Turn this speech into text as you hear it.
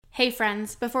Hey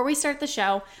friends, before we start the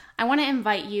show, I want to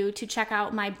invite you to check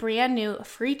out my brand new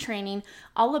free training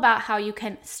all about how you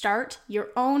can start your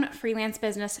own freelance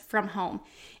business from home.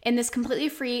 In this completely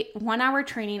free 1-hour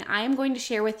training, I am going to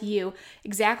share with you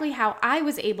exactly how I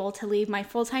was able to leave my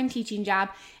full-time teaching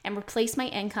job and replace my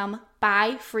income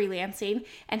by freelancing,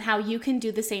 and how you can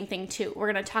do the same thing too.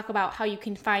 We're going to talk about how you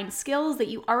can find skills that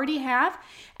you already have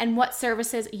and what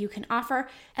services you can offer,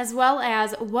 as well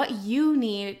as what you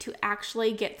need to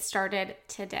actually get started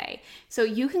today. So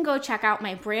you can go check out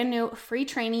my brand new free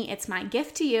training. It's my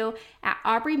gift to you at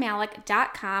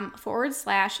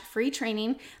aubreemalick.com/free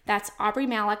training. That's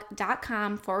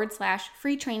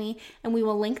aubreemalick.com/free training, and we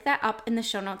will link that up in the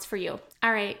show notes for you.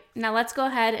 All right, now let's go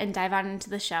ahead and dive on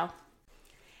into the show.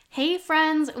 Hey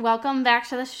friends, welcome back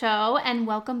to the show, and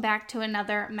welcome back to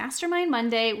another Mastermind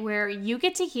Monday, where you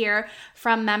get to hear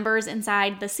from members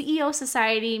inside the CEO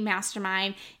Society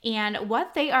Mastermind and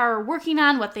what they are working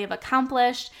on, what they've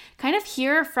accomplished, kind of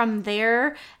hear from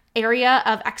their area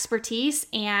of expertise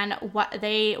and what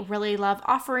they really love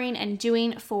offering and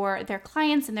doing for their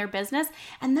clients and their business,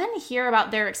 and then hear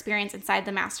about their experience inside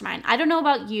the mastermind. I don't know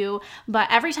about you, but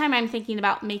every time I'm thinking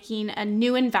about making a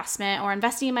new investment or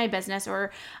investing in my business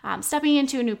or stepping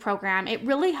into a new program, it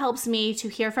really helps me to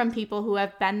hear from people who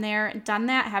have been there, done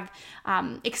that, have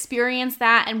experienced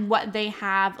that, and what they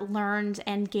have learned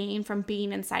and gained from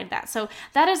being inside that. So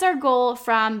that is our goal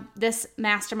from this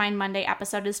Mastermind Monday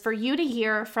episode, is for you to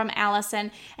hear from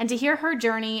Allison and to hear her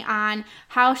journey on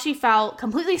how she felt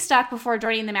completely stuck before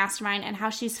joining the mastermind and how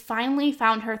she's finally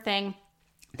found her thing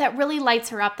that really lights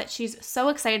her up, that she's so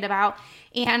excited about,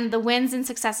 and the wins and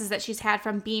successes that she's had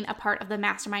from being a part of the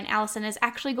mastermind. Allison is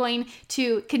actually going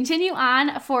to continue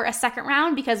on for a second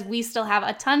round because we still have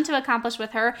a ton to accomplish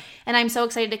with her, and I'm so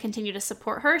excited to continue to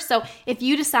support her. So if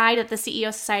you decide that the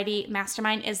CEO Society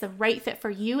Mastermind is the right fit for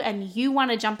you and you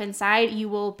want to jump inside, you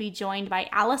will be joined by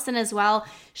Allison as well.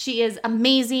 She is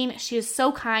amazing. She is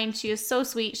so kind. She is so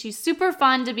sweet. She's super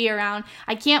fun to be around.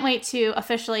 I can't wait to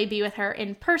officially be with her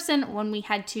in person when we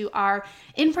head to our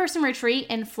in-person retreat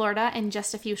in Florida in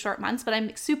just a few short months. But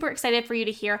I'm super excited for you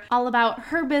to hear all about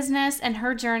her business and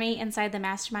her journey inside the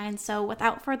mastermind. So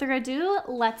without further ado,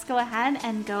 let's go ahead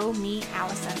and go meet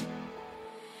Allison.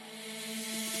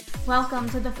 Welcome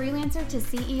to the Freelancer to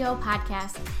CEO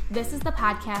podcast. This is the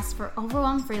podcast for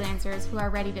overwhelmed freelancers who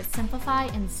are ready to simplify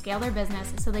and scale their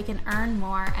business so they can earn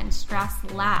more and stress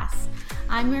less.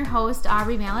 I'm your host,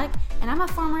 Aubrey Malick, and I'm a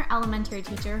former elementary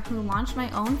teacher who launched my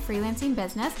own freelancing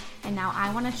business, and now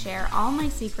I want to share all my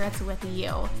secrets with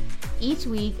you. Each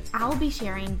week, I'll be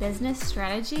sharing business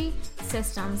strategy,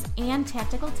 systems, and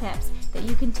tactical tips that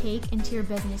you can take into your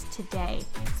business today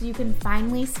so you can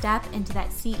finally step into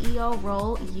that CEO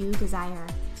role you desire.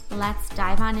 Let's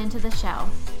dive on into the show.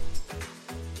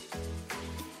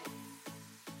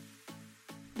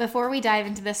 Before we dive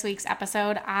into this week's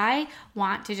episode, I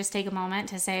want to just take a moment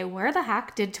to say, where the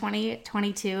heck did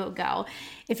 2022 go?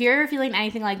 If you're feeling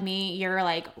anything like me, you're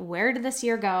like, where did this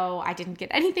year go? I didn't get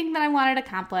anything that I wanted to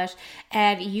accomplish,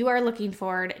 and you are looking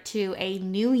forward to a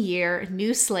new year,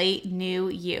 new slate, new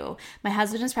you. My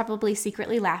husband is probably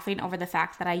secretly laughing over the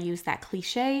fact that I use that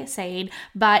cliche saying,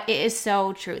 but it is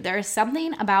so true. There is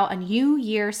something about a new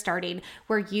year starting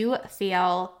where you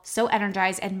feel so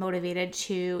energized and motivated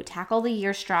to tackle the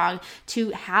year strong,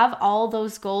 to have all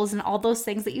those goals and all those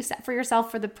things that you set for yourself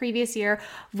for the previous year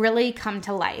really come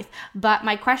to life. But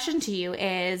my question to you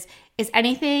is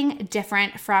anything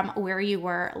different from where you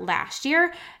were last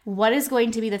year? What is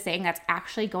going to be the thing that's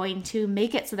actually going to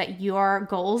make it so that your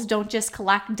goals don't just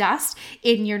collect dust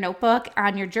in your notebook,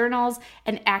 on your journals,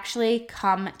 and actually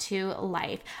come to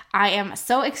life? I am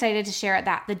so excited to share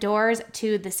that the doors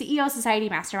to the CEO Society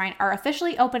Mastermind are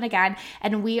officially open again,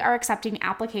 and we are accepting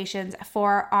applications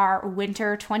for our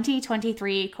winter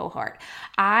 2023 cohort.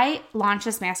 I launched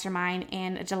this mastermind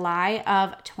in July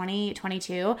of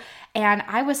 2022, and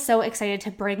I was so excited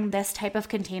to bring this type of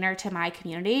container to my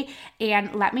community.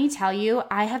 And let me tell you,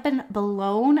 I have been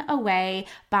blown away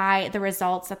by the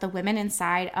results that the women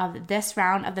inside of this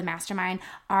round of the mastermind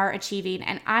are achieving.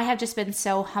 And I have just been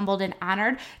so humbled and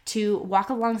honored to walk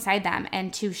alongside them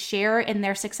and to share in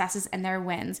their successes and their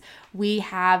wins. We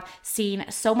have seen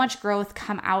so much growth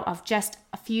come out of just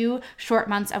a few short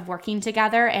months of working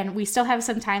together, and we still have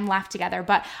some time left together,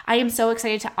 but I am so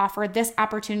excited to offer this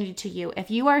opportunity to you. If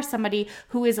you are somebody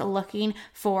who is looking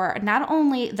for not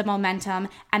only the momentum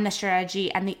and the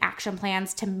strategy and the action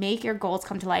plans to make your goals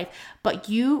come to life, but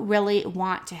you really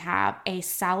want to have a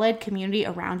solid community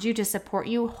around you to support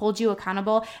you, hold you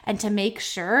accountable, and to make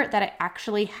sure that it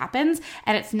actually happens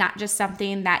and it's not just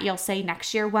something that you'll say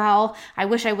next year, well, I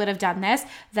wish I would have done this,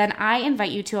 then I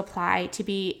invite you to apply to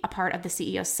be a part of the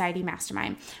CEO Society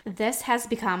Mastermind. This has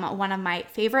become one of my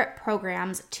favorite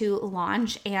programs to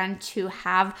launch and to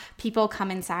have people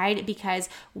come inside because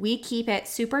we keep it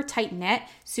super tight-knit,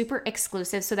 super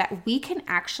exclusive so that we can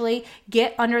actually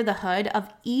get under the hood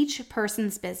of each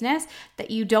person's business,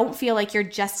 that you don't feel like you're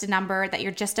just a number, that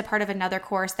you're just a part of another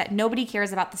course, that nobody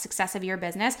cares about the success of your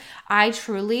business. I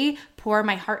truly pour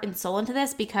my heart and soul into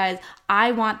this because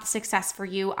I want the success for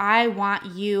you. I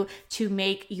want you to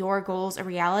make your goals a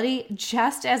reality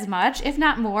just as much, if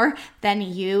not more, than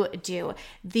you do.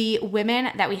 The women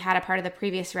that we had a part of the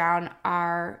previous round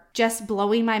are just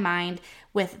blowing my mind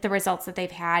with the results that they've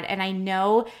had. And I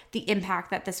know the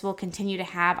impact that this will continue to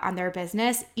have on their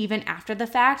business even after the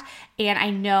fact. And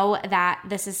I know that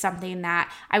this is something that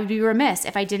I would be remiss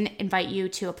if I didn't invite you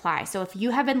to apply. So if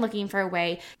you have been looking for a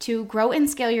way to grow and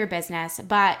scale your business,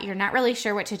 but you're not really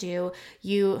sure what to do,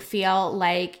 you feel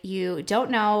like you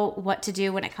don't know what to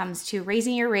do when it comes to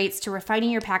raising your rates, to refining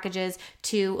your packages,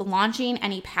 to launching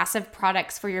any passive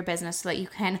products for your business so that you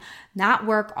can not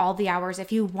work all the hours.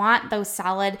 If you want those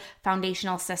solid foundational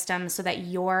systems so that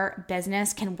your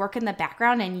business can work in the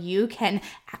background and you can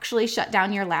actually shut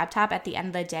down your laptop at the end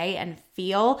of the day and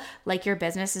feel like your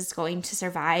business is going to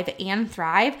survive and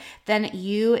thrive, then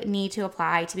you need to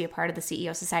apply to be a part of the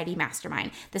CEO Society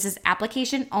Mastermind. This is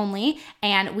application only,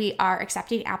 and we are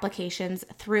accepting applications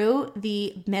through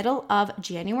the middle of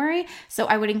January. So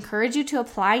I would encourage you to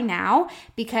apply now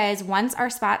because once our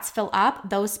spots fill up,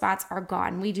 those spots are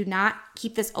gone. We do not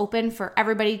keep this open for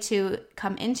everybody to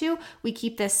come into. We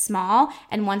keep this small,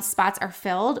 and once spots are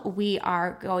filled, we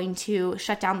are going to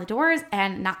shut down the doors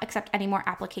and not accept any more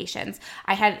applications.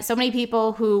 I had so many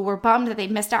people who were bummed that they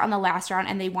missed out on the last round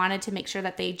and they wanted to make sure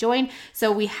that they joined.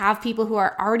 So we have people who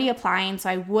are already applying, so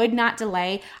I would not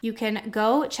delay. You can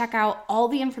go check out all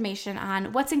the information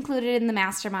on what's included in the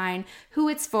mastermind, who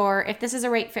it's for, if this is a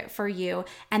right fit for you,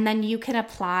 and then you can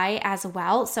apply as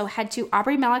well. So head to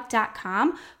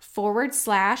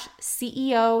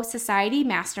aubreymellick.com/CEO Society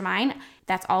Mastermind.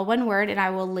 That's all one word, and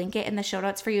I will link it in the show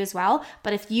notes for you as well.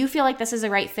 But if you feel like this is a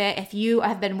right fit, if you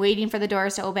have been waiting for the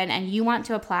doors to open and you want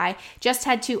to apply, just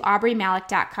head to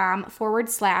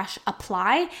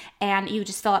aubreymellick.com/apply, and you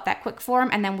just fill out that quick form,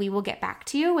 and then we will get back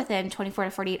to you within 24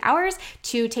 to 48 hours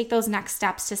to take those next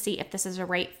steps to see if this is a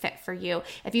right fit for you.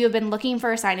 If you have been looking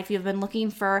for a sign, if you've been looking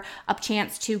for a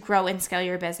chance to grow and scale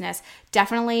your business,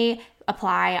 definitely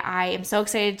apply. I am so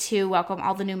excited to welcome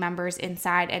all the new members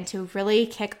inside and to really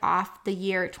kick off the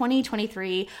year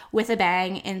 2023 with a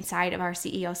bang inside of our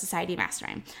CEO Society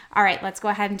Mastermind. All right, let's go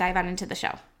ahead and dive on into the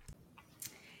show.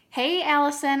 Hey,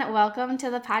 Allison, welcome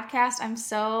to the podcast. I'm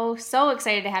so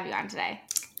excited to have you on today.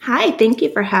 Hi, thank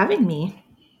you for having me.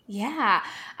 Yeah,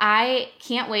 I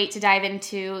can't wait to dive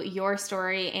into your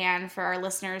story and for our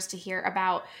listeners to hear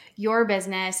about your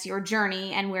business, your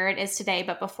journey, and where it is today.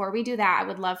 But before we do that, I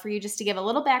would love for you just to give a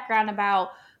little background about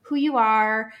who you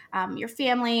are, your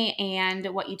family, and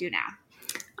what you do now.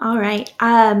 All right.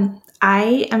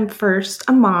 I am first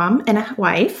a mom and a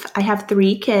wife. I have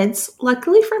 3 kids.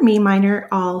 Luckily for me, mine are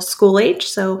all school age,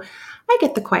 so I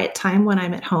get the quiet time when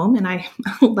I'm at home, and I'm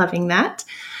loving that.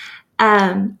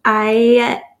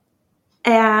 I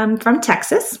am from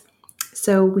Texas,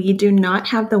 so we do not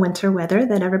have the winter weather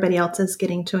that everybody else is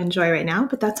getting to enjoy right now,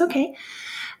 but that's okay.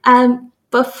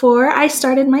 Before I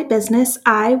started my business,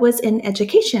 I was in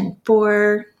education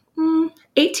for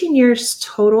 18 years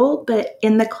total, but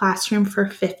in the classroom for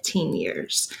 15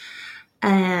 years.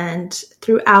 And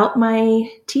throughout my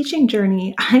teaching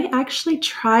journey, I actually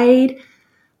tried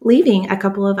leaving a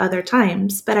couple of other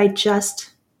times, but I just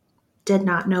did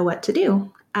not know what to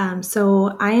do.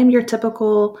 So I am your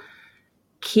typical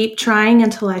keep trying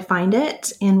until I find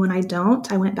it. And when I don't,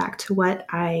 I went back to what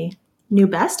I knew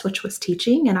best, which was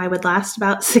teaching. And I would last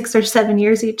about 6 or 7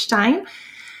 years each time.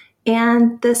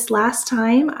 And this last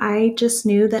time, I just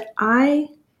knew that I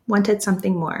wanted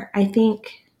something more. I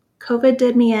think COVID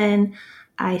did me in.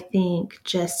 I think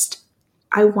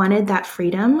I wanted that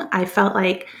freedom. I felt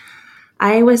like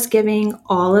I was giving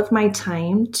all of my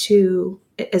time to,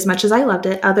 as much as I loved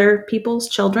it, other people's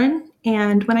children.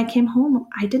 And when I came home,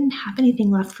 I didn't have anything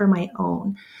left for my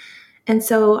own. And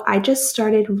so I just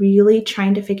started really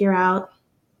trying to figure out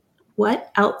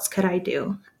what else could I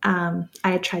do? I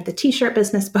had tried the t-shirt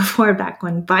business before, back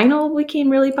when vinyl became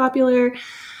really popular.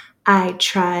 I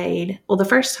tried, the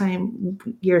first time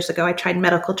years ago, I tried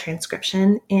medical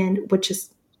transcription, and which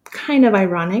is kind of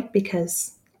ironic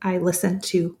because I listen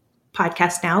to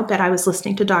podcasts now, but I was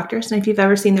listening to doctors. And if you've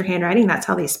ever seen their handwriting, that's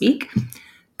how they speak.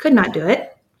 Could not do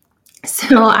it.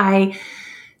 So I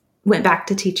went back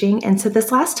to teaching. And so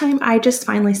this last time I just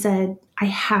finally said, I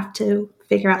have to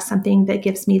figure out something that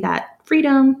gives me that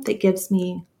freedom, that gives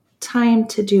me time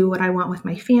to do what I want with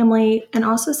my family, and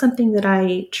also something that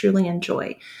I truly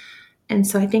enjoy. And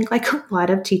so I think, like a lot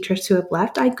of teachers who have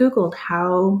left, I Googled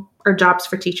jobs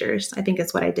for teachers, I think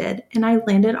is what I did. And I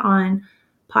landed on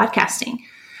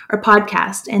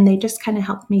podcast. And they just kind of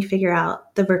helped me figure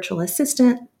out the virtual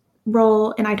assistant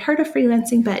role. And I'd heard of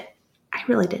freelancing, but I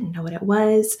really didn't know what it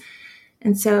was.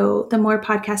 And so the more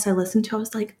podcasts I listened to, I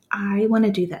was like, I want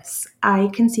to do this. I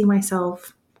can see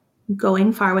myself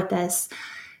going far with this.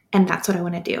 And that's what I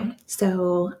want to do.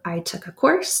 So I took a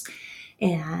course,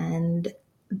 and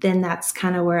then that's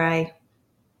kind of where I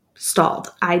stalled.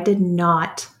 I did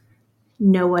not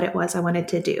know what it was I wanted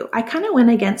to do. I kind of went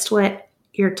against what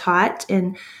you're taught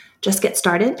and just get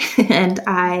started. And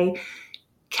I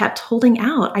kept holding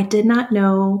out. I did not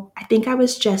know. I think I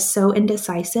was just so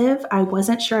indecisive. I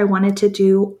wasn't sure I wanted to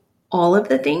do all of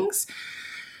the things.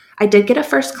 I did get a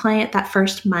first client that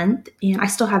first month, and I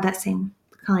still have that same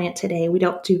client today. We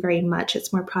don't do very much.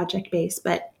 It's more project-based,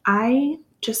 but I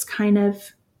just kind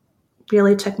of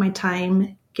really took my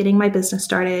time getting my business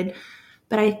started.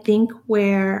 But I think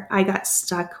where I got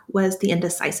stuck was the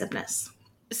indecisiveness.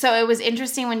 So it was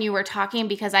interesting when you were talking,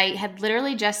 because I had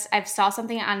literally I saw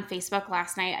something on Facebook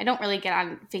last night. I don't really get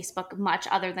on Facebook much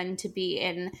other than to be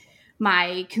in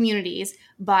my communities,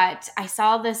 but I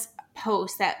saw this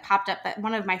post that popped up that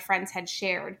one of my friends had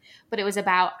shared, but it was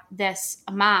about this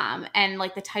mom, and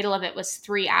like the title of it was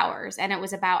 3 hours. And it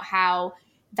was about how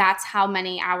that's how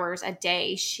many hours a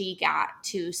day she got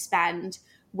to spend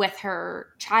with her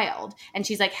child. And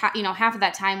she's like, half of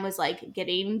that time was like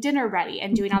getting dinner ready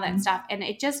and doing all that stuff. And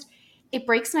it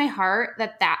breaks my heart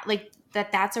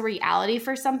that's a reality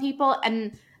for some people,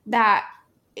 and that,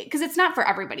 because it's not for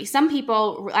everybody. Some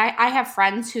people, I have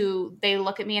friends who they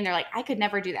look at me and they're like, I could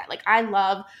never do that. Like, I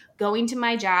love going to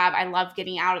my job. I love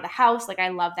getting out of the house. Like, I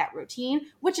love that routine,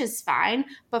 which is fine.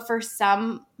 But for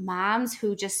some moms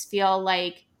who just feel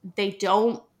like they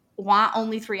don't want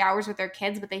only 3 hours with their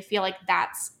kids, but they feel like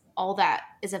that's all that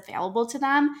is available to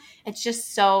them, it's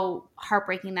just so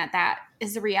heartbreaking that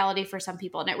is the reality for some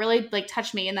people. And it really like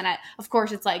touched me. And then of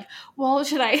course it's like, well,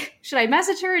 should I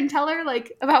message her and tell her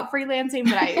like about freelancing?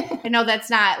 But I know that's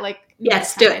not like,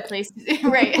 yes, do it. My place.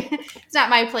 Right. It's not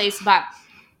my place, but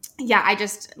yeah, I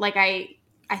just like, I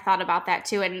thought about that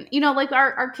too. And like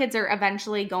our kids are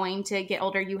eventually going to get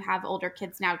older. You have older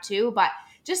kids now too, but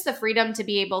just the freedom to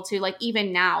be able to, like,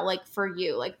 even now, like for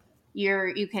you, like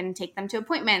you can take them to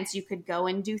appointments. You could go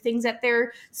and do things at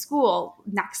their school.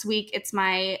 Next week, it's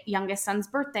my youngest son's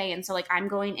birthday. And so like I'm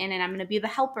going in and I'm going to be the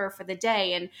helper for the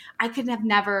day. And I could have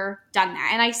never done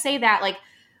that. And I say that like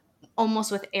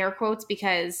almost with air quotes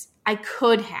because I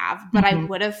could have, but I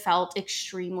would have felt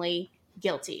extremely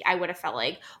guilty. I would have felt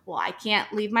like, well, I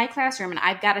can't leave my classroom and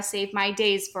I've got to save my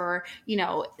days for,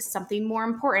 something more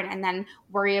important, and then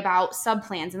worry about sub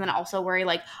plans, and then also worry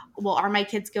like, well, are my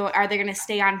kids are they going to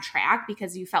stay on track,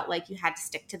 because you felt like you had to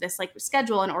stick to this like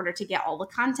schedule in order to get all the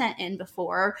content in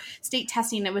before state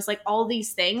testing. It was like all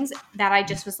these things that I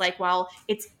just was like, well,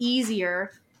 it's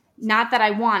easier, not that I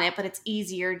want it, but it's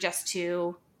easier just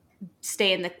to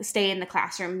stay in the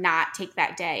classroom, not take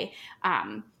that day.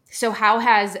 So how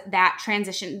has that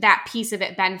transition, that piece of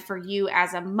it been for you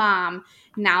as a mom,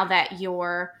 now that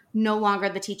you're no longer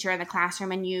the teacher in the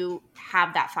classroom and you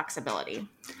have that flexibility?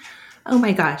 Oh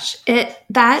my gosh.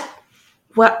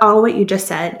 What you just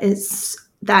said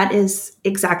that is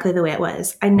exactly the way it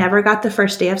was. I never got the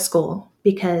first day of school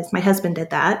because my husband did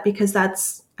that, because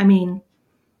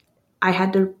I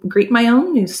had to greet my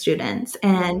own new students,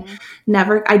 and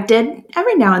I did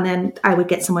every now and then I would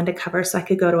get someone to cover so I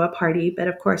could go to a party. But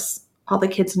of course, all the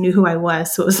kids knew who I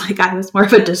was. So it was like I was more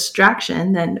of a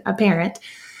distraction than a parent.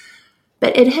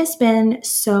 But it has been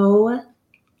so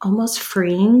almost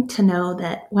freeing to know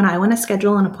that when I want to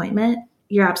schedule an appointment,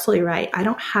 you're absolutely right. I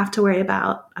don't have to worry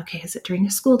about, okay, is it during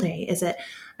a school day?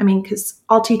 Because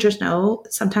all teachers know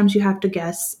sometimes you have to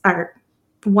guess or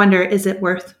wonder, is it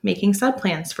worth making sub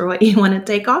plans for what you want to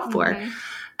take off for?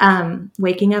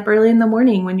 Waking up early in the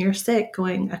morning when you're sick,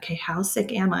 going, okay, how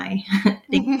sick am I? I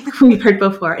think we've heard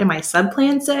before, am I sub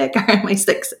plan sick or am I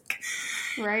sick?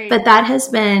 Right. But that has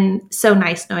been so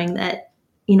nice knowing that,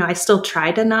 I still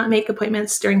try to not make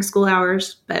appointments during school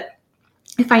hours, but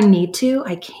if I need to,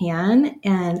 I can,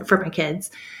 and for my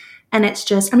kids. And it's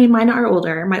just, mine are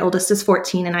older. My oldest is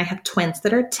 14 and I have twins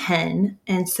that are 10.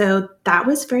 And so that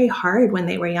was very hard when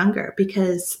they were younger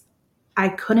because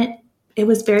it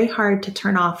was very hard to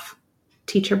turn off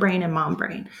teacher brain and mom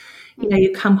brain.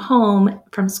 You come home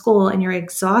from school and you're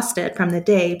exhausted from the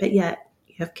day, but yet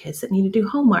you have kids that need to do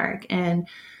homework and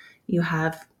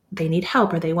they need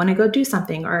help or they want to go do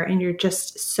something and you're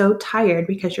just so tired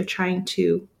because you're trying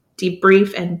to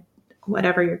debrief and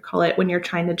whatever you call it when you're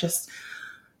trying to just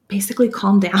basically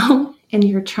calm down and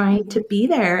you're trying to be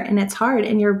there and it's hard.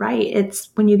 And you're right. It's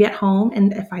when you get home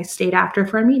and if I stayed after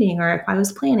for a meeting or if I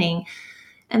was planning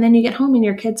and then you get home and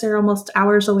your kids are almost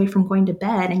hours away from going to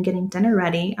bed and getting dinner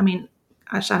ready.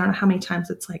 Gosh, I don't know how many times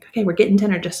it's like, okay, we're getting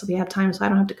dinner just so we have time so I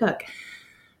don't have to cook.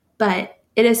 But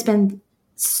it has been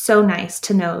so nice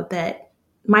to know that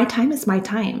my time is my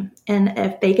time. And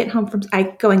if they get home I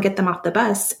go and get them off the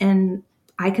bus and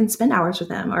I can spend hours with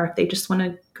them. Or if they just want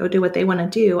to go do what they want to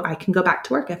do, I can go back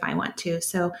to work if I want to.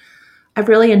 So I've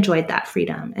really enjoyed that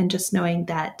freedom and just knowing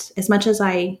that as much as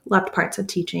I loved parts of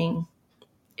teaching,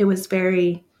 it was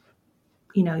very,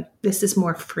 this is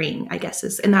more freeing, I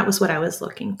guess, and that was what I was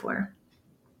looking for.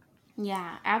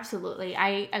 Yeah, absolutely.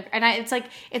 It's like,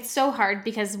 it's so hard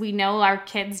because we know our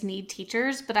kids need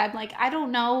teachers, but I'm like, I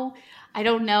don't know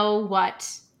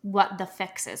what the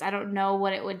fix is. I don't know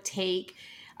what it would take.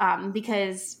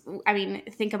 Because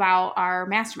think about our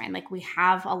mastermind. Like we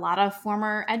have a lot of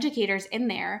former educators in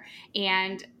there,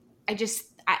 and I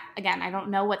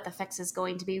don't know what the fix is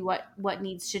going to be, what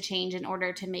needs to change in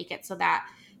order to make it so that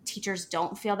teachers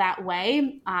don't feel that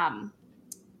way.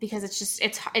 Because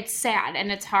it's sad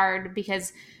and it's hard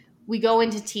because we go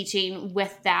into teaching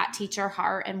with that teacher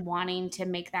heart and wanting to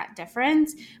make that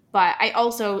difference. But I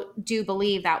also do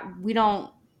believe that we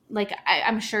don't, like,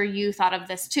 I'm sure you thought of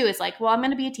this too. It's like, well, I'm going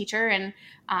to be a teacher and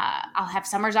I'll have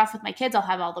summers off with my kids. I'll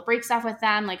have all the breaks off with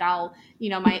them. Like my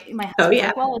husband's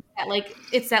like, well,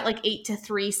 it's that 8 to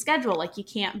 3 schedule. Like you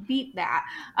can't beat that.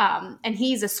 And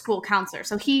he's a school counselor.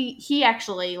 So he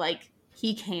actually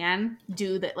he can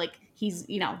do that. Like he's,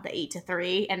 the 8 to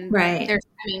 3 and right.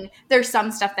 There's some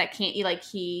stuff that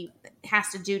he has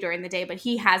to do during the day, but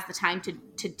he has the time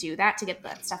to do that, to get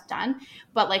that stuff done.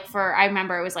 But I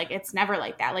remember it was it's never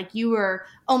like that. Like you were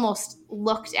almost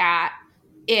looked at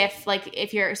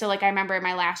if you're, so I remember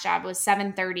my last job was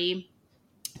 7:30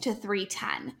 to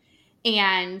 3:10.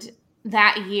 And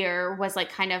that year was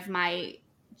kind of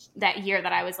that year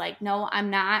that I was like, no, I'm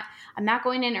not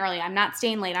going in early. I'm not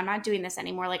staying late. I'm not doing this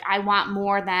anymore. I want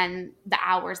more than the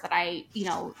hours that I,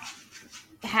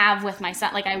 have with my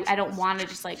son. I don't want to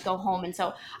just go home. And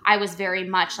so I was very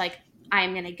much I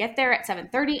am going to get there at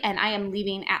 7:30 and I am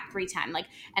leaving at 3:10.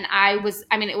 And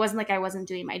it wasn't like I wasn't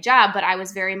doing my job, but I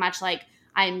was very much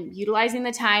I'm utilizing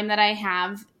the time that I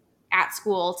have at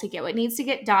school to get what needs to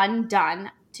get done,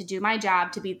 to do my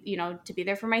job, to be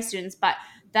there for my students. But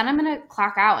then I'm going to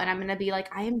clock out and I'm going to be I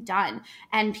am done.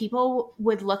 And people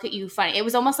would look at you funny. It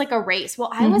was almost like a race. Well,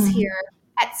 I was here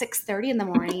at 6:30 in the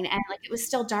morning and it was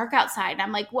still dark outside. And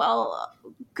I'm like, well,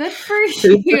 good for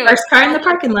you. The first car in the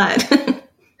parking lot.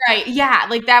 Right. Yeah.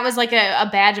 That was a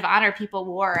badge of honor people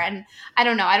wore. And I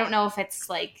don't know. I don't know if it's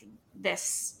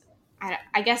this,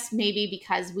 I guess maybe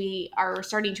because we are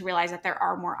starting to realize that there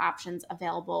are more options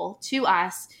available to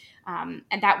us, and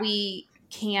that we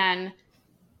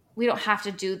don't have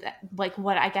to do that.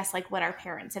 What our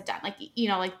parents have done,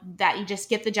 that you just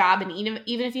get the job and even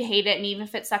if you hate it and even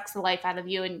if it sucks the life out of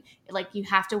you and you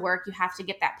have to work, you have to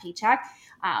get that paycheck.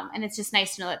 And it's just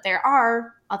nice to know that there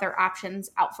are other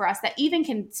options out for us that even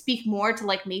can speak more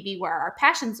to maybe where our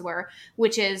passions were,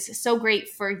 which is so great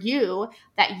for you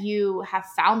that you have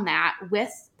found that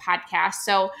with podcasts.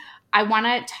 So I want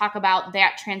to talk about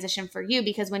that transition for you,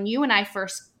 because when you and I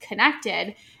first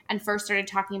connected and first started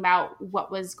talking about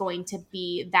what was going to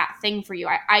be that thing for you,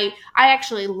 I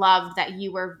actually loved that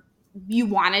you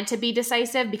wanted to be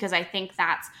decisive, because I think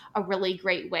that's a really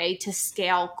great way to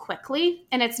scale quickly.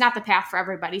 And it's not the path for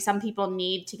everybody. Some people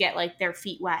need to get their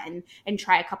feet wet and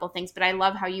try a couple things. But I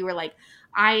love how you were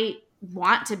I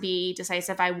want to be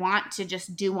decisive. I want to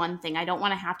just do one thing. I don't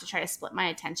want to have to try to split my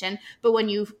attention. But when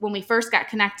we first got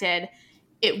connected,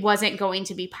 it wasn't going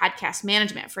to be podcast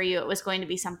management for you. It was going to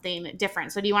be something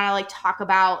different. So do you want to talk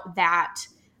about that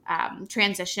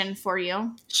transition for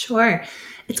you? Sure.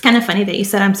 It's kind of funny that you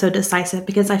said I'm so decisive,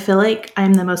 because I feel like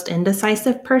I'm the most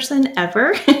indecisive person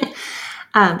ever,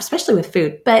 especially with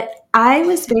food. But I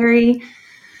was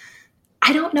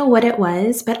I don't know what it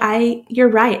was, but you're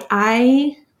right.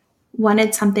 I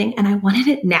wanted something and I wanted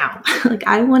it now. Like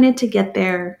I wanted to get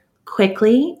there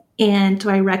quickly. And do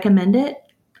I recommend it?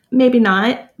 Maybe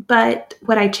not. But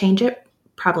would I change it?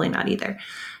 Probably not either.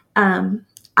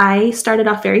 I started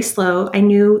off very slow. I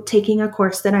knew taking a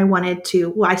course that I wanted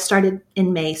to, well, I started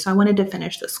in May, so I wanted to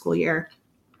finish the school year.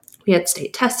 We had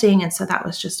state testing, and so that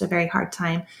was just a very hard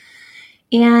time.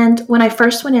 And when I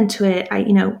first went into it,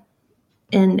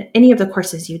 in any of the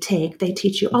courses you take, they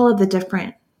teach you all of the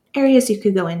different areas you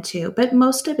could go into, but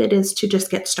most of it is to just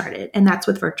get started. And that's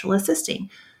with virtual assisting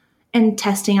and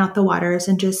testing out the waters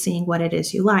and just seeing what it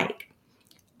is you like.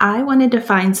 I wanted to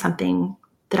find something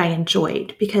that I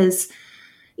enjoyed because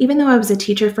even though I was a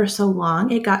teacher for so long,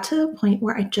 it got to the point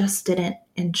where I just didn't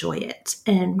enjoy it.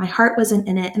 And my heart wasn't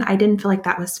in it. And I didn't feel like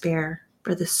that was fair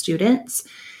for the students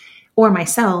or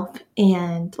myself.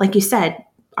 And like you said,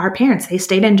 our parents, they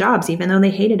stayed in jobs even though they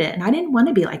hated it. And I didn't want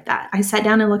to be like that. I sat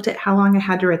down and looked at how long I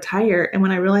had to retire. And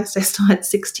when I realized I still had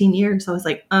 16 years, I was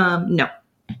like, no.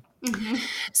 Mm-hmm.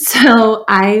 So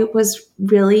I was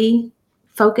really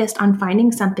focused on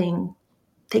finding something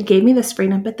that gave me this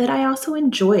freedom, but that I also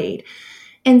enjoyed.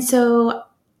 And so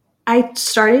I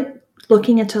started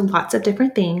looking into lots of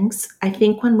different things. I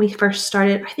think when we first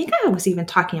started, I think I was even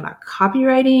talking about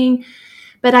copywriting,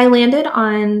 but I landed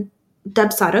on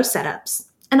Dubsado setups.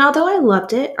 And although I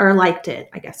loved it, or liked it,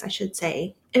 I guess I should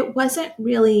say, it wasn't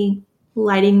really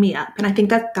lighting me up. And I think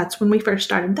that's when we first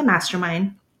started the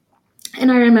Mastermind.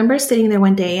 And I remember sitting there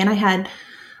one day and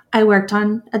I worked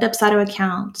on a Dubsado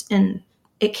account and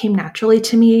it came naturally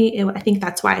to me. I think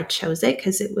that's why I chose it,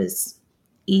 because it was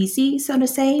easy, so to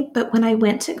say. But when I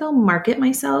went to go market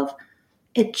myself,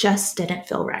 it just didn't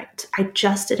feel right. I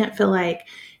just didn't feel like,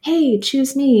 hey,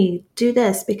 choose me, do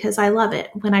this because I love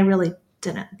it, when I really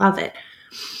didn't love it.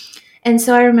 And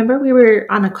so I remember we were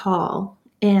on a call,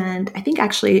 and I think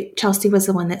actually Chelsea was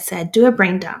the one that said, do a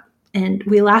brain dump. And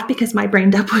we laughed because my brain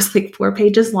dump was like 4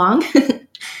 pages long.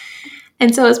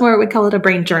 And so it was more, we call it a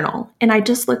brain journal. And I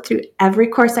just looked through every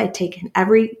course I'd taken,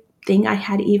 everything I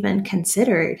had even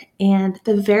considered. And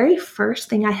the very first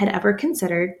thing I had ever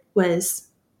considered was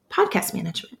podcast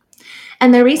management.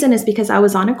 And the reason is because I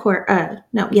was on I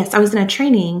was in a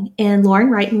training, and Lauren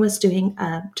Wrighton was doing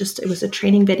it was a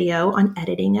training video on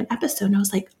editing an episode. And I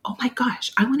was like, oh my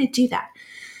gosh, I want to do that.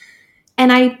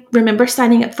 And I remember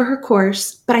signing up for her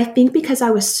course, but I think because I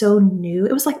was so new,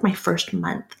 it was like my first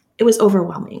month, it was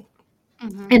overwhelming.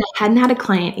 Mm-hmm. And I hadn't had a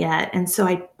client yet. And so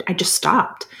I just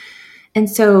stopped. And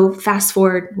so fast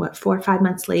forward, 4 or 5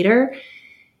 months later,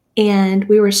 and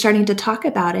we were starting to talk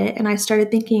about it. And I started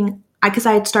thinking, because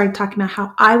I had started talking about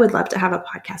how I would love to have a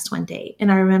podcast one day.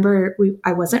 And I remember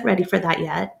I wasn't ready for that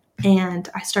yet. And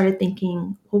I started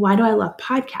thinking, well, why do I love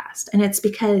podcasts? And it's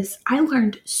because I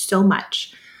learned so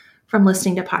much from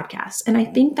listening to podcasts. And I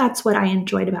think that's what I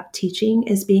enjoyed about teaching,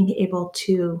 is being able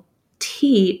to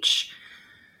teach,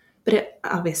 but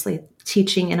obviously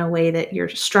teaching in a way that you're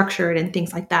structured and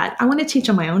things like that. I want to teach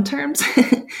on my own terms.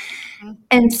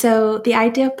 And so the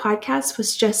idea of podcasts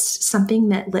was just something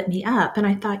that lit me up. And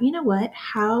I thought, you know what,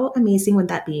 how amazing would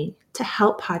that be to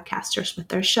help podcasters with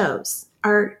their shows,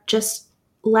 or just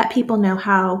let people know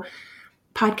how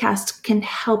podcasts can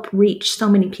help reach so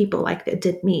many people like it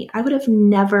did me. I would have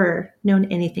never known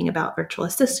anything about virtual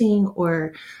assisting,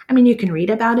 you can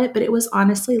read about it, but it was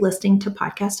honestly listening to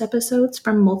podcast episodes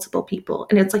from multiple people.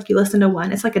 And it's like you listen to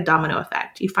one, it's like a domino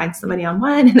effect. You find somebody on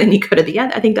one and then you go to the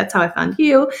other. I think that's how I found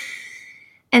you.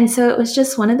 And so it was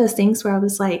just one of those things where I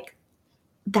was like,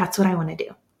 that's what I want to do.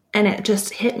 And it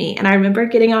just hit me. And I remember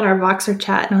getting on our Voxer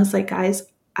chat and I was like, guys,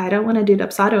 I don't want to do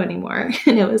Dubsado anymore.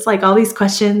 And it was like all these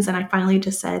questions. And I finally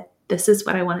just said, this is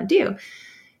what I want to do.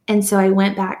 And so I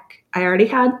went back. I already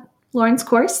had Lauren's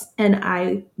course and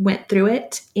I went through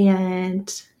it. And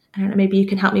I don't know, maybe you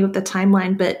can help me with the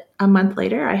timeline, but a month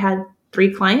later I had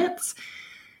 3 clients,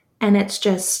 and it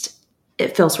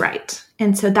feels right.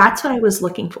 And so that's what I was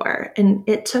looking for. And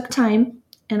it took time,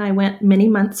 and I went many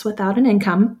months without an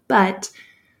income, but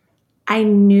I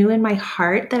knew in my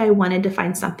heart that I wanted to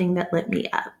find something that lit me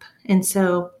up. And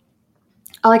so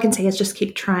all I can say is just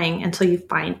keep trying until you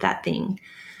find that thing.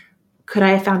 Could I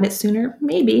have found it sooner?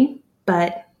 Maybe,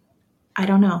 but I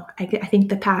don't know. I think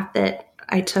the path that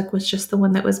I took was just the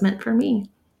one that was meant for me.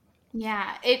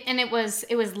 Yeah, it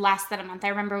was less than a month. I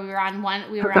remember we were on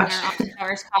our office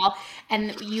hours call,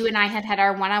 and you and I had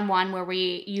our one-on-one where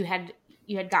you had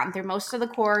you had gotten through most of the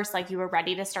course, like you were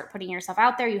ready to start putting yourself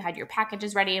out there, you had your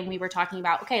packages ready, and we were talking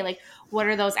about, okay, like what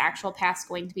are those actual paths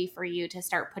going to be for you to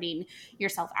start putting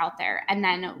yourself out there? And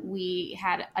then we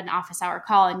had an office hour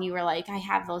call, and you were like, I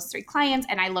have those 3 clients,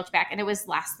 and I looked back and it was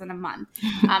less than a month.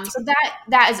 So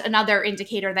that is another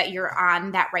indicator that you're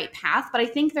on that right path. But I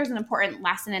think there's an important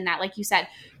lesson in that. Like you said,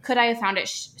 could I have found it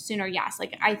sooner? Yes.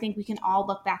 Like, I think we can all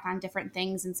look back on different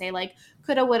things and say like,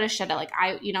 coulda, woulda, shoulda. Like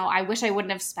I wish I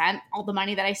wouldn't have spent all the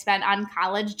money that I spent on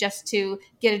college just to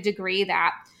get a degree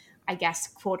that I guess,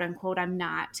 quote unquote, I'm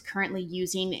not currently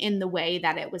using in the way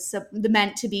that it was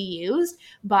meant to be used.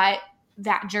 But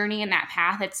that journey and that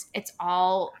path, it's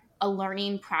all a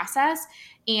learning process.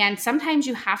 And sometimes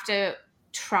you have to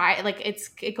try, like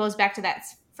it goes back to that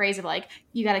phrase of like,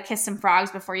 you got to kiss some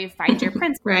frogs before you find your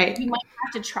prince. Right. You might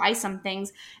have to try some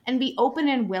things and be open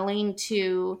and willing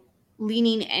to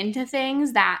leaning into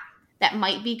things that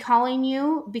might be calling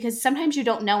you, because sometimes you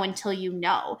don't know until you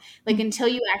know, like until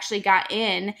you actually got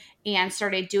in and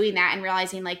started doing that and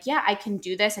realizing like, yeah, I can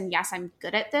do this. And yes, I'm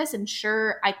good at this. And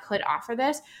sure, I could offer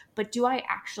this, but do I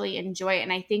actually enjoy it?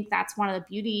 And I think that's one of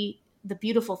the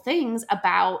beautiful things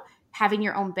about having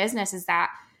your own business is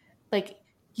that like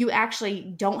you actually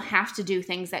don't have to do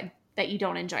things that you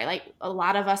don't enjoy. Like a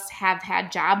lot of us have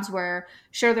had jobs where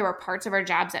sure, there were parts of our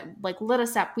jobs that like lit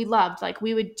us up. We loved, like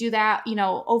we would do that,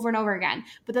 over and over again.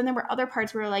 But then there were other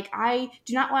parts where like, I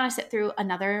do not want to sit through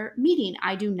another meeting.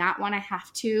 I do not want to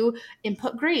have to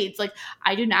input grades. Like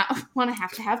I do not want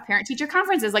to have parent teacher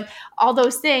conferences, like all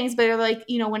those things. But like,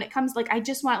 when it comes, like, I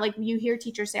just want, like you hear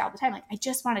teachers say all the time, like, I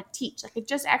just want to teach. Like I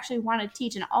just actually want to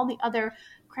teach, and all the other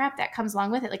crap that comes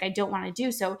along with it, like I don't want to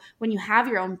do. So when you have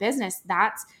your own business,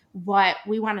 that's what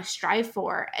we want to strive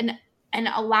for, and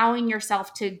allowing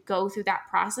yourself to go through that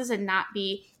process and not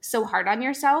be so hard on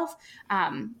yourself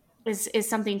is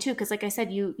something too. Because like I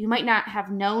said, you might not have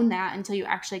known that until you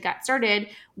actually got started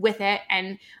with it.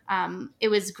 And it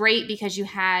was great because you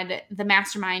had the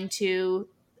mastermind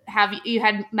you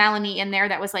had Melanie in there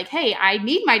that was like, hey, I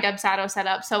need my Dubsado set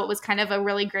up. So it was kind of a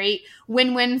really great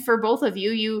win-win for both of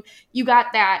you. You got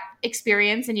that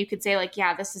experience, and you could say like,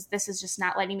 yeah, this is just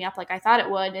not lighting me up like I thought it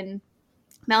would. And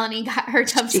Melanie got her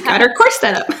Dubsado. She got her course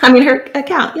set up. I mean, her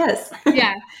account. Yes.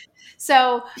 Yeah.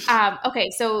 So, okay.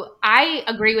 So I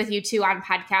agree with you too on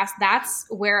podcasts. That's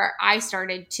where I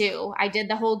started too. I did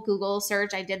the whole Google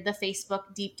search. I did the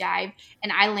Facebook deep dive,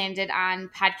 and I landed on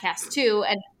podcasts too.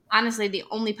 And honestly, the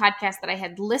only podcasts that I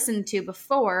had listened to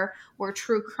before were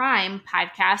true crime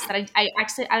podcasts that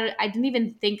I didn't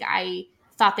even think I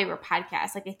thought they were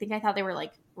podcasts. Like, I think I thought they were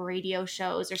like radio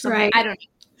shows or something. Right. I don't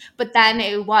know. But then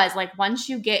it was like, once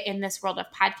you get in this world of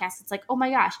podcasts, it's like, oh my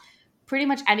gosh, pretty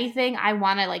much anything I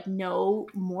want to like know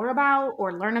more about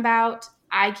or learn about,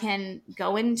 I can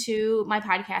go into my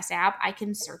podcast app, I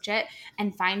can search it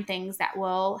and find things that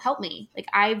will help me. Like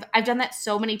I've done that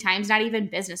so many times, not even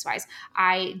business wise.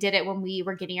 I did it when we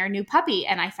were getting our new puppy,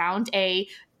 and I found a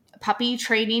puppy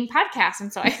training podcast.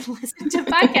 And so I listened to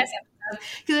podcasts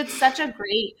because it's such a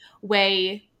great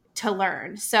way to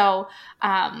learn. So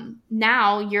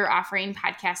now you're offering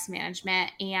podcast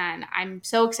management, and I'm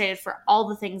so excited for all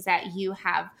the things that you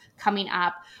have coming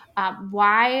up.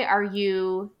 Why are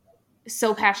you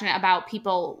so passionate about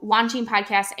people launching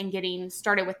podcasts and getting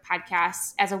started with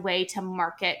podcasts as a way to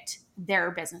market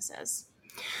their businesses?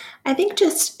 I think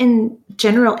just in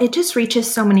general, it just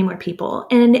reaches so many more people,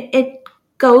 and it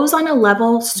goes on a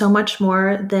level so much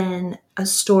more than a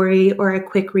story or a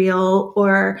quick reel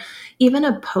or even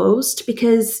a post,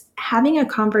 because having a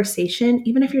conversation,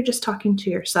 even if you're just talking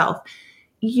to yourself,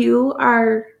 you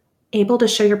are able to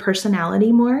show your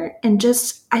personality more. And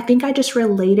I think I just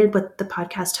related with the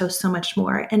podcast host so much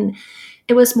more. And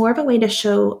it was more of a way to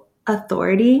show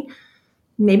authority.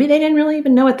 Maybe they didn't really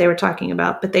even know what they were talking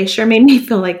about, but they sure made me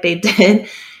feel like they did.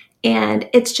 And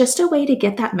it's just a way to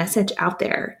get that message out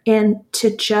there and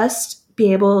to just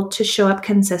be able to show up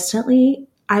consistently.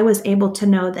 I was able to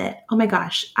know that, oh my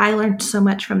gosh, I learned so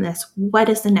much from this. What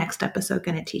is the next episode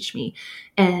going to teach me?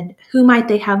 And who might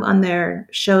they have on their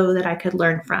show that I could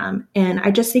learn from? And I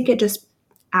just think it just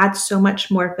adds so much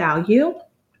more value.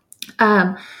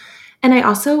 And I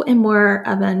also am more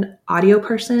of an audio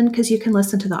person because you can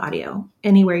listen to the audio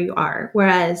anywhere you are.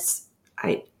 Whereas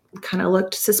I kind of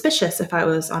looked suspicious if I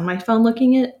was on my phone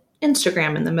looking at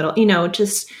Instagram in the middle,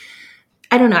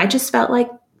 I don't know. I just felt like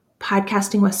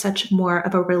podcasting was such more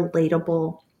of a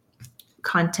relatable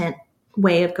content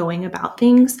way of going about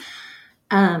things.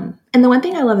 And the one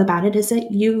thing I love about it is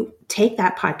that you take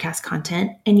that podcast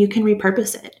content and you can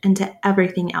repurpose it into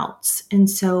everything else. And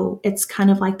so it's kind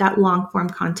of like that long form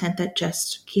content that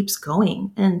just keeps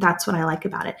going. And that's what I like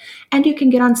about it. And you can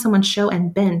get on someone's show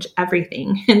and binge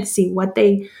everything and see what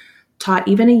they taught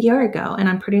even a year ago. And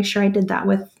I'm pretty sure I did that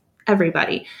with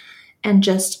everybody and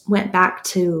just went back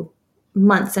to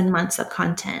months and months of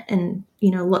content and,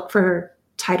 look for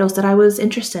titles that I was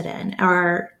interested in,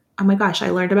 or, oh my gosh, I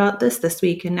learned about this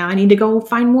week and now I need to go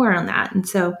find more on that. And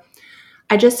so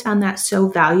I just found that so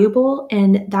valuable.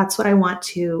 And that's what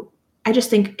I just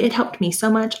think it helped me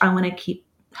so much. I want to keep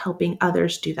helping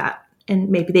others do that. And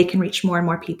maybe they can reach more and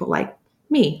more people like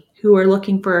me who are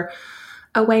looking for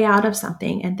a way out of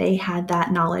something. And they had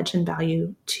that knowledge and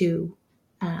value to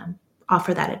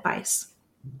offer that advice.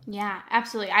 Yeah,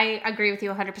 absolutely. I agree with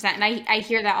you 100%. And I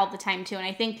hear that all the time too. And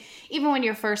I think even when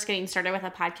you're first getting started with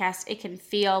a podcast, it can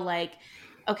feel like,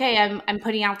 okay, I'm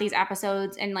putting out these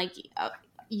episodes and like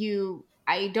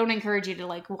I don't encourage you to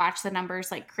like watch the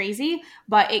numbers like crazy,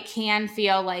 but it can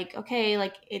feel like, okay,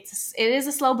 like it is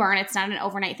a slow burn. It's not an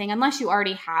overnight thing unless you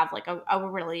already have like a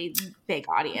really big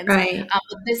audience. Right.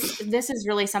 This is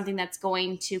really something that's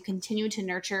going to continue to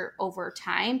nurture over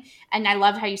time. And I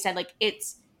loved how you said like,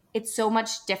 it's so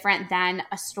much different than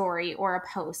a story or a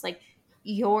post. Like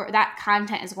that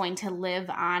content is going to live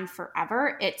on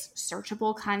forever. It's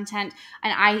searchable content.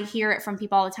 And I hear it from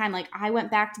people all the time. Like I went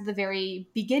back to the very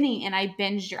beginning and I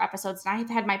binged your episodes, and I've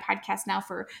had my podcast now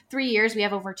for 3 years. We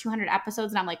have over 200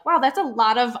 episodes, and I'm like, wow, that's a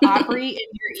lot of Aubrey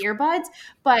in your earbuds,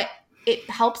 but it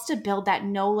helps to build that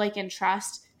know, like, and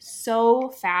trust so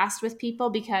fast with people,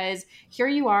 because here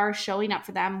you are showing up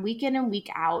for them week in and week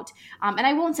out. And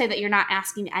I won't say that you're not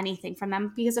asking anything from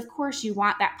them, because of course you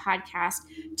want that podcast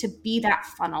to be that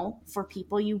funnel for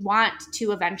people. You want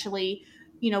to eventually,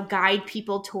 guide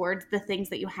people towards the things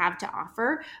that you have to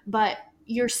offer, but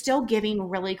you're still giving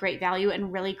really great value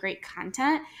and really great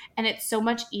content. And it's so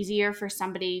much easier for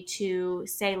somebody to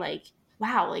say like,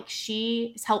 wow, like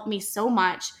she has helped me so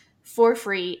much for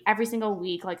free every single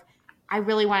week. Like, I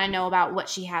really want to know about what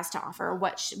she has to offer,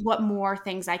 what more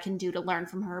things I can do to learn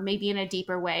from her, maybe in a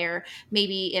deeper way or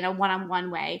maybe in a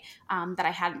one-on-one way that I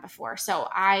hadn't before. So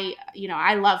I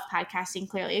love podcasting.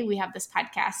 Clearly, we have this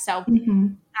podcast. So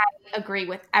I agree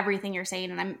with everything you're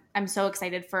saying. And I'm so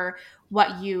excited for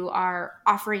what you are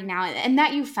offering now, and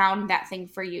that you found that thing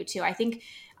for you too. I think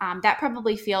that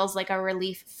probably feels like a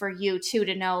relief for you too,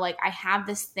 to know like I have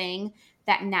this thing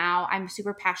that now I'm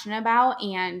super passionate about.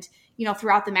 And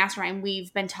throughout the mastermind,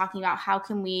 we've been talking about how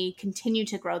can we continue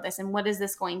to grow this, and what is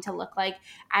this going to look like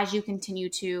as you continue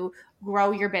to grow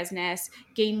your business,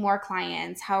 gain more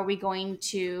clients? How are we going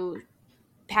to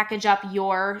package up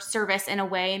your service in a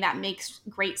way that makes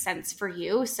great sense for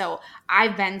you? So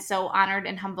I've been so honored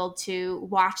and humbled to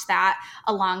watch that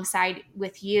alongside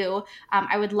with you.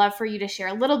 I would love for you to share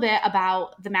a little bit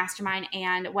about the mastermind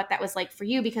and what that was like for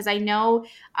you, because I know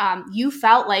you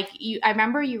felt like I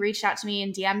remember you reached out to me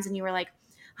in DMs and you were like,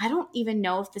 I don't even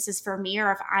know if this is for me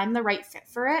or if I'm the right fit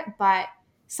for it, but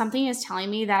something is telling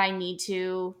me that I need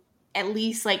to at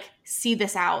least like see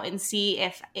this out and see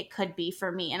if it could be for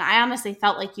me. And I honestly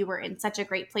felt like you were in such a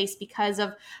great place because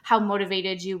of how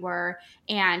motivated you were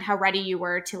and how ready you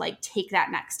were to like take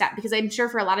that next step. Because I'm sure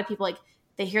for a lot of people, like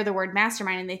they hear the word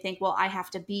mastermind and they think, well, I have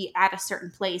to be at a certain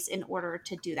place in order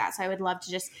to do that. So I would love to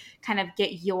just kind of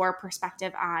get your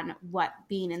perspective on what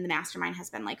being in the mastermind has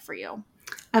been like for you.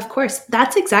 Of course.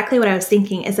 That's exactly what I was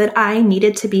thinking, is that I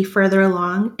needed to be further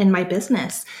along in my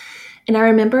business. And I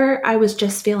remember I was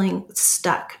just feeling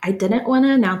stuck. I didn't want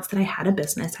to announce that I had a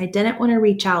business. I didn't want to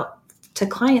reach out to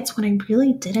clients when I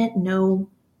really didn't know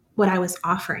what I was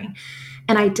offering.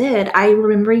 And I did. I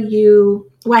remember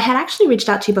I had actually reached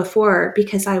out to you before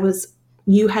because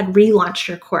you had relaunched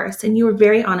your course, and you were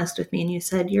very honest with me, and you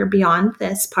said, you're beyond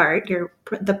this part,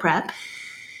 the prep.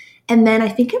 And then I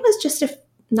think it was just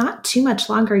not too much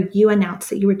longer, you announced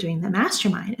that you were doing the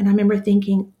mastermind. And I remember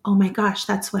thinking, oh my gosh,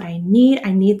 that's what I need.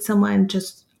 I need someone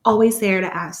just always there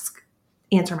to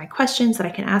answer my questions, that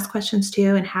I can ask questions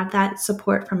to and have that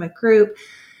support from a group.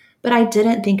 But I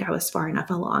didn't think I was far enough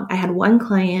along. I had one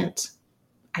client.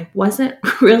 I wasn't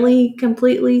really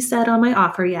completely set on my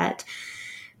offer yet,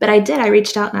 but I did. I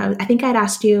reached out and I think I'd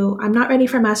asked you, I'm not ready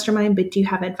for mastermind, but do you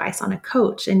have advice on a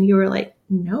coach? And you were like,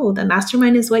 no, the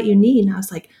mastermind is what you need. And I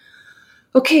was like,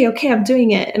 okay, I'm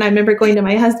doing it. And I remember going to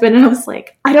my husband and I was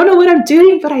like, I don't know what I'm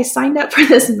doing, but I signed up for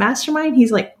this mastermind.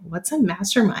 He's like, what's a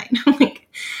mastermind?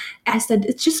 I said,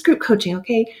 it's just group coaching.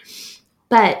 Okay.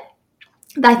 But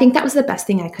I think that was the best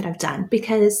thing I could have done,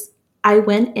 because I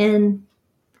went in,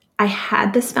 I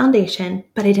had this foundation,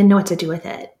 but I didn't know what to do with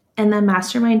it. And the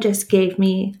mastermind just gave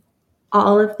me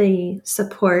all of the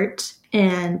support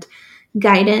and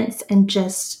guidance and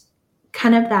just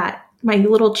kind of that, my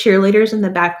little cheerleaders in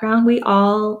the background. We were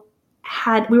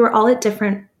all at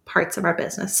different parts of our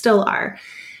business, still are.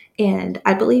 And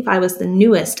I believe I was the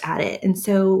newest at it. And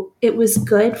so it was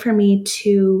good for me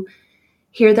to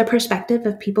hear the perspective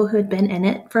of people who had been in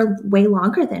it for way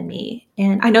longer than me.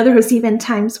 And I know there was even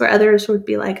times where others would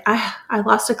be like, I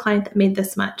lost a client that made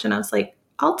this much. And I was like,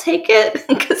 I'll take it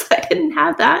because I didn't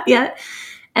have that yet.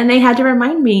 And they had to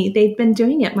remind me they'd been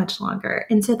doing it much longer.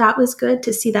 And so that was good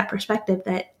to see that perspective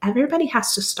that everybody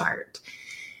has to start.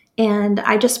 And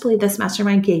I just believe this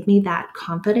mastermind gave me that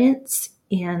confidence.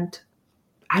 And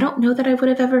I don't know that I would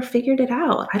have ever figured it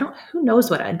out. Who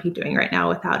knows what I'd be doing right now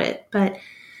without it. But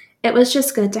it was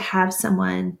just good to have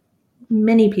someone,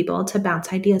 many people to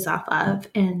bounce ideas off of.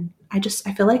 And I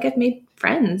feel like I've made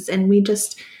friends, and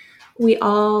we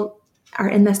all are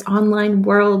in this online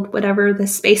world, whatever the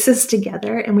space is,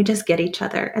 together, and we just get each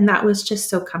other. And that was just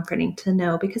so comforting to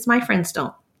know, because my friends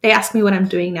don't. They ask me what I'm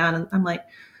doing now, and I'm like,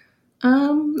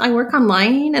 I work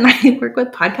online and I work with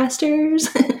podcasters.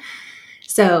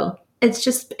 So it's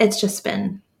just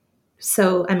been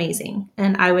so amazing.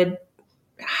 And I would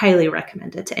highly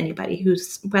recommend it to anybody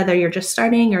whether you're just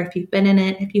starting or if you've been in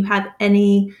it, if you have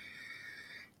any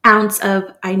ounce of,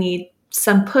 I need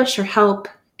some push or help,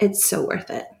 it's so worth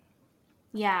it.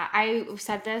 Yeah, I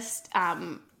said this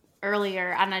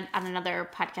earlier on another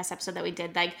podcast episode that we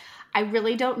did. Like, I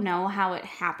really don't know how it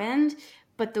happened,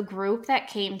 but the group that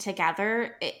came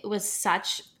together, it was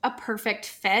such a perfect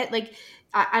fit. Like,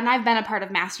 and I've been a part of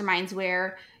masterminds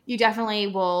where you definitely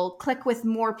will click with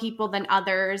more people than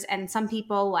others. And some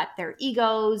people let their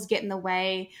egos get in the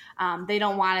way. They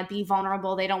don't want to be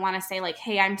vulnerable. They don't want to say like,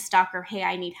 hey, I'm stuck, or hey,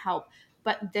 I need help.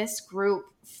 But this group,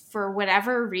 for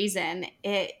whatever reason,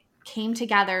 it came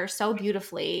together so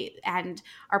beautifully, and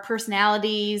our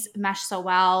personalities mesh so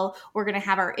well. We're going to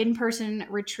have our in-person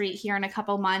retreat here in a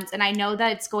couple months. And I know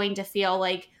that it's going to feel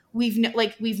like we've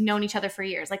known each other for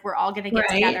years. Like, we're all going to get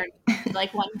together and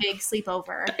like one big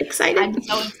sleepover. Excited. I'm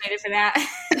so excited for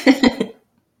that.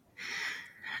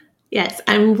 Yes,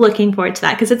 I'm looking forward to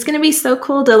that, because it's going to be so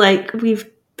cool to we've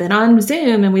been on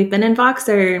Zoom and we've been in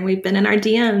Voxer and we've been in our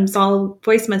DMs, all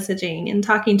voice messaging and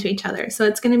talking to each other. So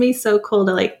it's going to be so cool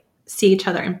to see each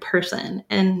other in person.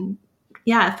 And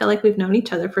yeah, I feel like we've known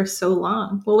each other for so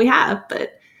long. Well, we have,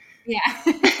 but yeah,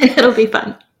 it'll be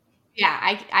fun.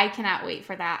 Yeah, I cannot wait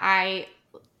for that.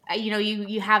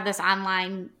 You have this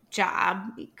online job.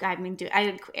 I mean,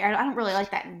 I don't really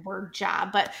like that word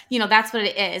job, but that's what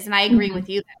it is. And I agree with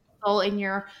you that people in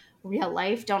your real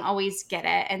life don't always get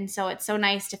it. And so it's so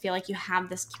nice to feel like you have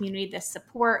this community, this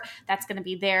support that's going to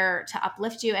be there to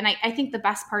uplift you. And I think the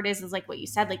best part is like what you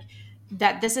said, like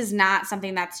that this is not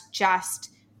something that's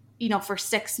just, for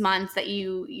 6 months that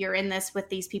you're in this with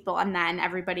these people and then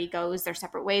everybody goes their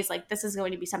separate ways. Like, this is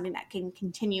going to be something that can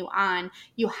continue on.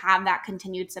 You have that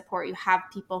continued support. You have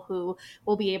people who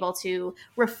will be able to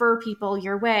refer people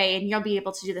your way, and you'll be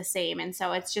able to do the same. And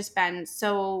so it's just been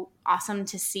so awesome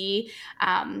to see,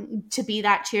 to be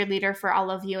that cheerleader for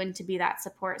all of you and to be that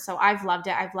support. So I've loved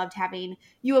it. I've loved having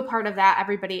you a part of that,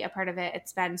 everybody a part of it.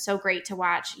 It's been so great to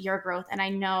watch your growth. And I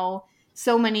know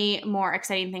so many more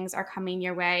exciting things are coming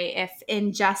your way. If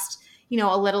in just,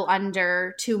 a little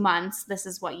under 2 months, this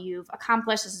is what you've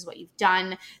accomplished, this is what you've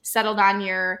done, settled on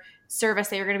your service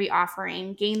that you're going to be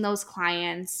offering, gain those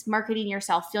clients, marketing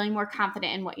yourself, feeling more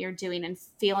confident in what you're doing, and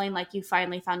feeling like you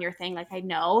finally found your thing. Like, I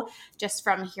know just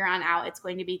from here on out, it's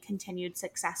going to be continued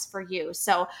success for you.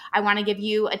 So I want to give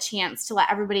you a chance to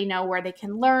let everybody know where they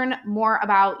can learn more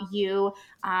about you,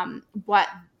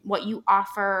 what you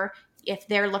offer, if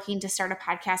they're looking to start a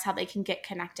podcast, how they can get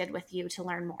connected with you to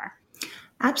learn more.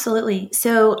 Absolutely.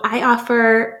 So I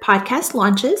offer podcast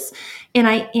launches, and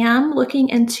I am looking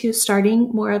into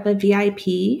starting more of a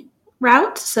VIP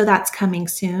route. So that's coming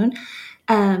soon.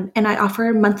 And I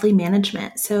offer monthly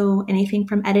management. So anything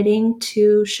from editing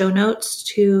to show notes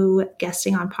to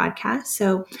guesting on podcasts.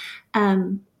 So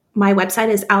my website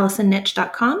is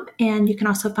AllisonNitsch.com, and you can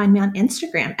also find me on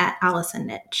Instagram at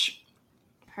AllisonNitsch.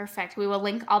 Perfect. We will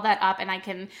link all that up, and I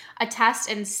can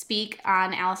attest and speak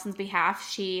on Allison's behalf.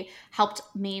 She helped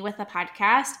me with the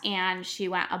podcast, and she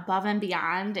went above and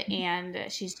beyond, and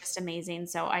she's just amazing.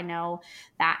 So I know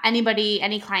that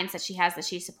any clients that she has that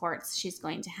she supports, she's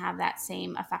going to have that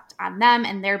same effect on them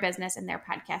and their business and their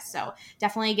podcast. So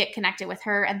definitely get connected with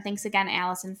her. And thanks again,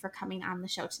 Allison, for coming on the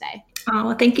show today. Oh,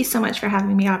 well, thank you so much for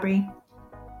having me, Aubrey.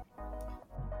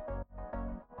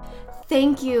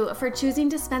 Thank you for choosing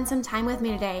to spend some time with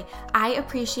me today. I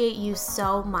appreciate you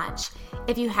so much.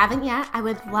 If you haven't yet, I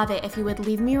would love it if you would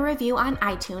leave me a review on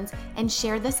iTunes and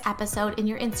share this episode in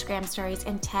your Instagram stories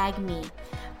and tag me.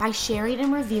 By sharing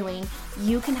and reviewing,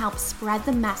 you can help spread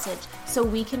the message so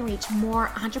we can reach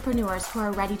more entrepreneurs who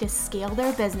are ready to scale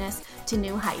their business to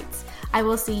new heights. I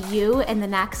will see you in the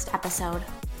next episode.